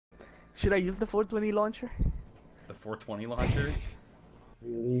Should I use the 420 launcher? The 420 launcher?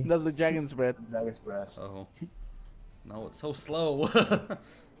 Really? That's the dragon's breath. Dragon's breath. Oh. No, it's so slow.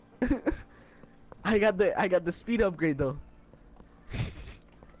 I got the speed upgrade though.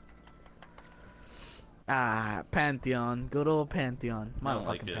 Pantheon. Good old Pantheon. I don't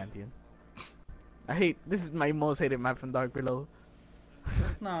like Motherfucking it. Pantheon. This is my most hated map from Dark Below.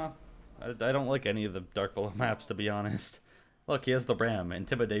 No. I don't like any of the Dark Below maps, to be honest. Look, he has the Ram.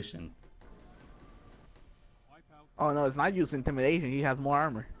 Intimidation. Oh no, it's not used intimidation. He has more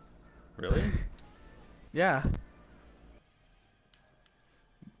armor. Really? Yeah.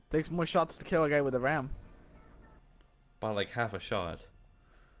 Takes more shots to kill a guy with a ram. By like half a shot.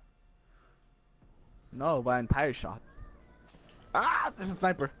 No, by entire shot. Ah, there's a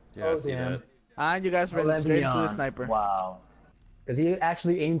sniper. Yeah, Oh, I see damn. that. And you guys ran Let straight me into the on. sniper. Wow. Because he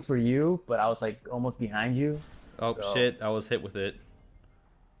actually aimed for you, but I was like almost behind you. Oh So- shit, I was hit with it.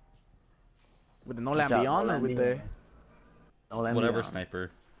 With the No Good Land job, Beyond No or Land with the... Beyond. No Land Whatever Beyond.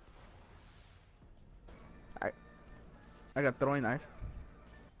 sniper. I got throwing knife.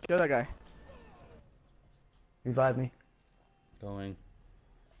 Kill that guy. Revive me. Going.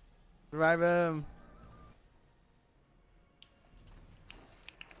 Revive him.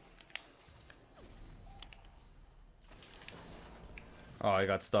 Oh, I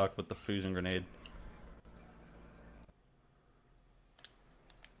got stuck with the fusion grenade.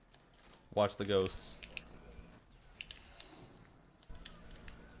 Watch the ghosts.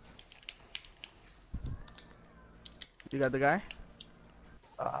 You got the guy?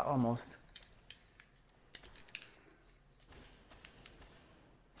 Almost.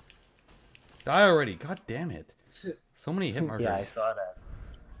 Die already! God damn it! So many hit markers. Yeah, I saw that.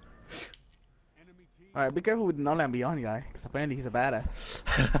 Alright, be careful with the No Land Beyond guy, because apparently he's a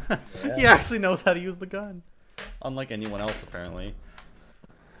badass. He actually knows how to use the gun. Unlike anyone else, apparently.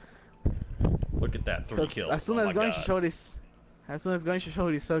 Look at that, 3 Because kills. as soon Oh as my going God. to show this... As soon as going to show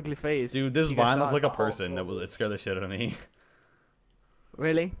his ugly face... Dude, this he gets vine looked shot. like a person. It scared the shit out of me.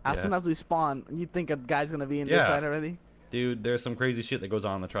 Really? As Yeah. soon as we spawn, you think a guy's gonna be in this Yeah. side already? Dude, there's some crazy shit that goes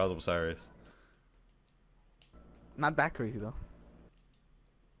on in the Trials of Osiris. Not that crazy though.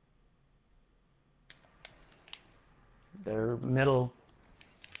 They're middle.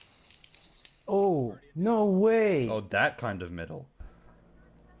 Oh, no way. Oh, that kind of middle.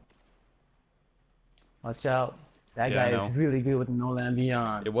 Watch out. That Yeah, I guy know. is really good with No Land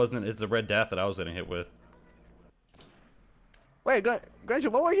Beyond. It wasn't. It's the Red Death that I was getting hit with. Wait, Granger,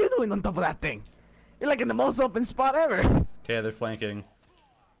 what were you doing on top of that thing? You're like in the most open spot ever. Okay, they're flanking.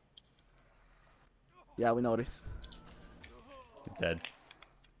 Yeah, we noticed. Dead.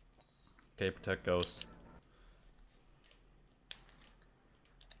 Okay, protect Ghost.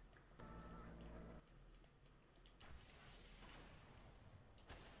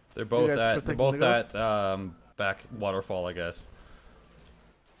 They're both guys at protecting both the at back waterfall, I guess.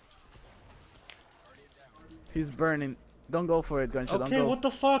 He's burning. Don't go for it, Gunshot. Okay, don't go. what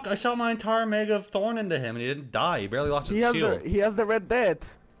the fuck? I shot my entire Mega of Thorn into him and he didn't die. He barely lost his shield. He has the red death.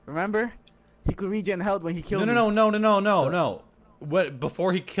 Remember? He could regen health when he killed me. No. What?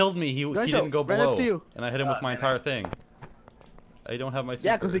 Before he killed me, he Gunshot, didn't go right next below, to you. and I hit him with my entire thing. I don't have my super.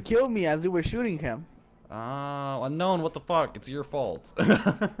 Yeah, because he killed me as we were shooting him. Oh, unknown. What the fuck? It's your fault.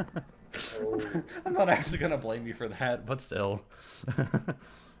 I'm not actually gonna blame you for that, but still.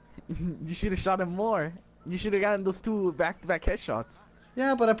 You should have shot him more. You should have gotten those 2 back-to-back headshots.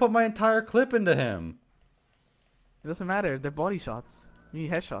 Yeah, but I put my entire clip into him. It doesn't matter. They're body shots. You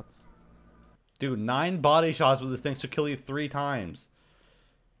need headshots. Dude, 9 body shots with this thing should kill you 3 times.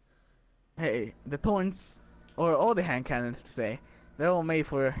 Hey, the thorns, or all the hand cannons to say, they're all made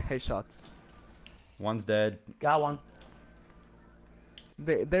for headshots. One's dead. Got one.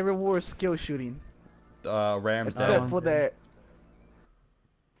 They reward skill shooting. Ram's Except dead. for the...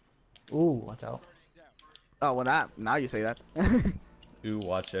 Ooh, watch out. Oh, well, now you say that. Ooh,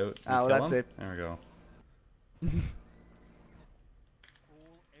 watch out. You well, kill that's him? it. There we go.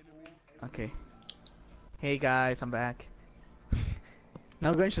 Okay. Hey guys, I'm back.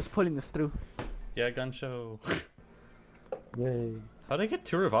 Now Gun's just pulling this through. Yeah, gun show. Yay. How'd I get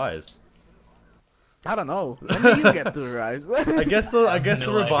 2 revives? I don't know. When do you get 2 revives? I guess the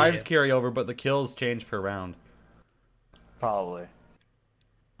no revives idea. carry over, but the kills change per round. Probably.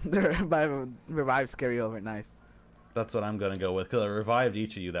 The revives carry over. Nice. That's what I'm gonna go with, because I revived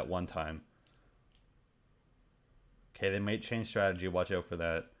each of you that one time. Okay, they might change strategy. Watch out for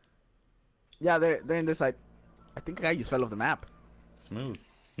that. Yeah, they're in this side. I think I just fell off the map. Smooth.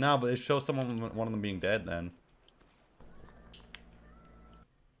 No, but it shows one of them being dead then.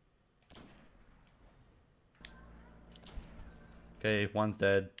 Okay, one's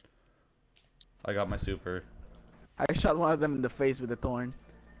dead. I got my super. I shot one of them in the face with a thorn.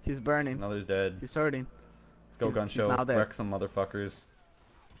 He's burning. Another's dead. He's hurting. Let's go gun show. now dead. Wreck some motherfuckers.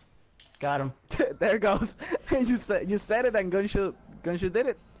 Got him. There goes. you said it and Gunshoe did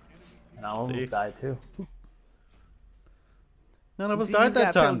it. And I almost died too. None of us See, died you that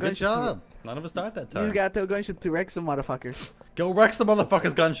gotta tell time. Good Gunshoe job. None of us died that time. You gotta tell Gunshoe to wreck some motherfuckers. Go wreck some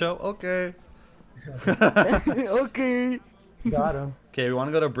motherfuckers, gun show. Okay. Okay. Got him. Okay, we want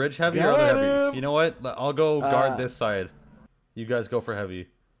to go to bridge heavy or Got other heavy? him. You know what? I'll go guard Uh, this side. You guys go for heavy.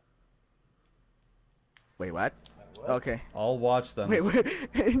 Wait, what? Okay. I'll watch them. Wait.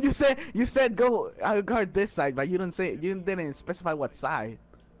 you said go. I'll guard this side, but you didn't specify what side.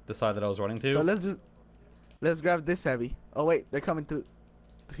 The side that I was running to? So let's grab this heavy. Oh wait, they're coming to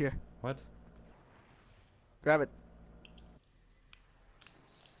here. What? Grab it.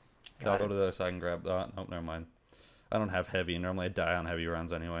 Okay, I'll go to the other side and grab that. Nope, never mind. I don't have heavy. Normally I die on heavy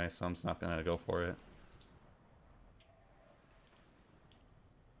rounds anyway, so I'm just not gonna go for it.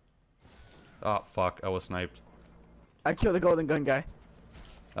 Oh fuck, I was sniped. I killed the golden gun guy.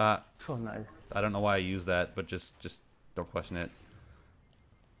 So nice. I don't know why I used that, but just don't question it.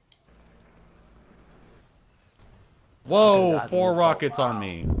 Whoa, God, 4 you- rockets on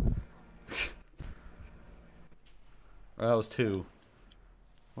me. Or that was 2.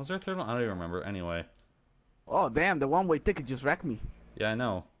 Was there a third one? I don't even remember. Anyway. Oh damn, the one-way ticket just wrecked me. Yeah, I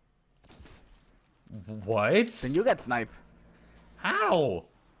know. What? Then you got sniped. How?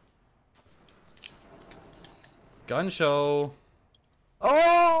 Gun show.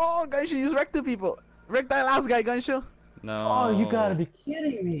 Oh, Gunshoe, you just wrecked 2 people. Wrecked that last guy, Gunshoe. No. Oh, you gotta be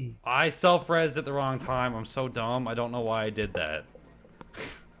kidding me. I self-resed at the wrong time. I'm so dumb. I don't know why I did that.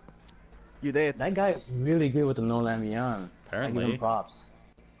 You did. That guy is really good with the No Land Beyond. I give Apparently. him props.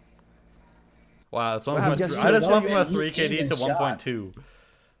 Wow, that's one Well, from I a just th I just showed went you from a and you 3 KD aimed to and shot. 1.2.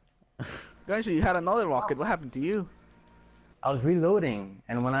 Gunshoe, you had another rocket. What happened to you? I was reloading,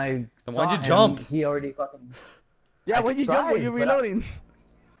 and when I Then saw why'd you him, jump? he already fucking. Yeah, I when you jump, when tried, you but I- reloading.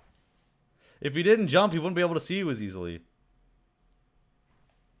 If he didn't jump, he wouldn't be able to see you as easily.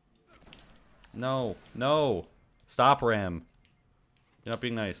 No, no. Stop, Ram. You're not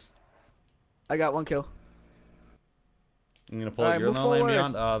being nice. I got 1 kill. I'm gonna pull Alright, your move no lane forward.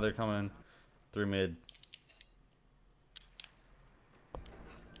 beyond. Oh, they're coming through mid.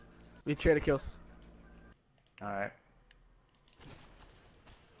 We trade the kills. Alright.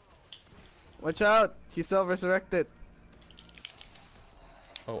 Watch out! He self-resurrected.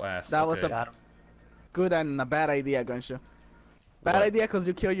 Oh, ass. That was okay. Got him. Good and a bad idea, Gunshoe. Bad What? idea because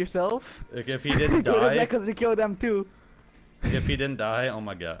you kill yourself. Like, if he didn't Good idea die, because you kill them too. if he didn't die, oh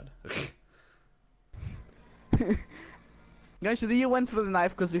my god. Gunshoe, do you went for the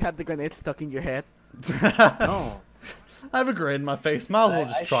knife because you had the grenade stuck in your head? No. I have a grenade in my face. Might as well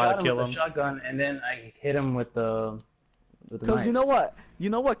just I try shot to him kill with him. a shotgun, and then I hit him with the Because knife. you know what? You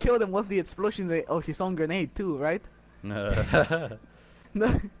know what killed him was the explosion of his own grenade too, right? Doesn't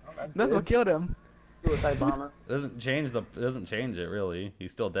That's what killed him. Suicide bomber. change the. It doesn't change it really.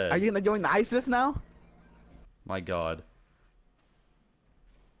 He's still dead. Are you gonna join the ISIS now? My god.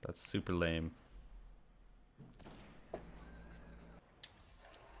 That's super lame.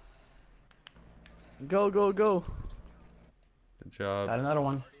 Go, go, go. Good job. Got another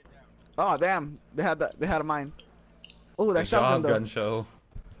one. Oh damn, they had a mine. Oh, that Good shotgun job, though. gun show.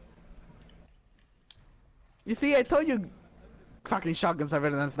 You see, I told you, fucking shotguns are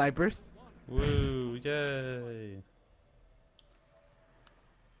better than snipers. Woo! Yay!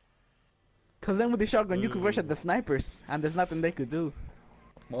 Cause then with the shotgun you could rush at the snipers, and there's nothing they could do.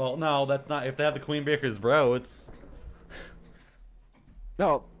 Well, no, that's not. If they have the Queen Baker's bro, it's.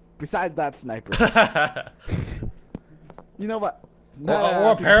 No, besides that sniper. You know what?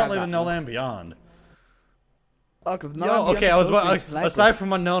 or apparently the No Land Beyond. Oh, cause Yo, none of okay, the I was other about, snipers. aside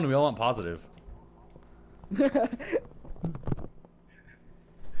from unknown, we all went positive.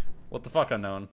 What the fuck, unknown?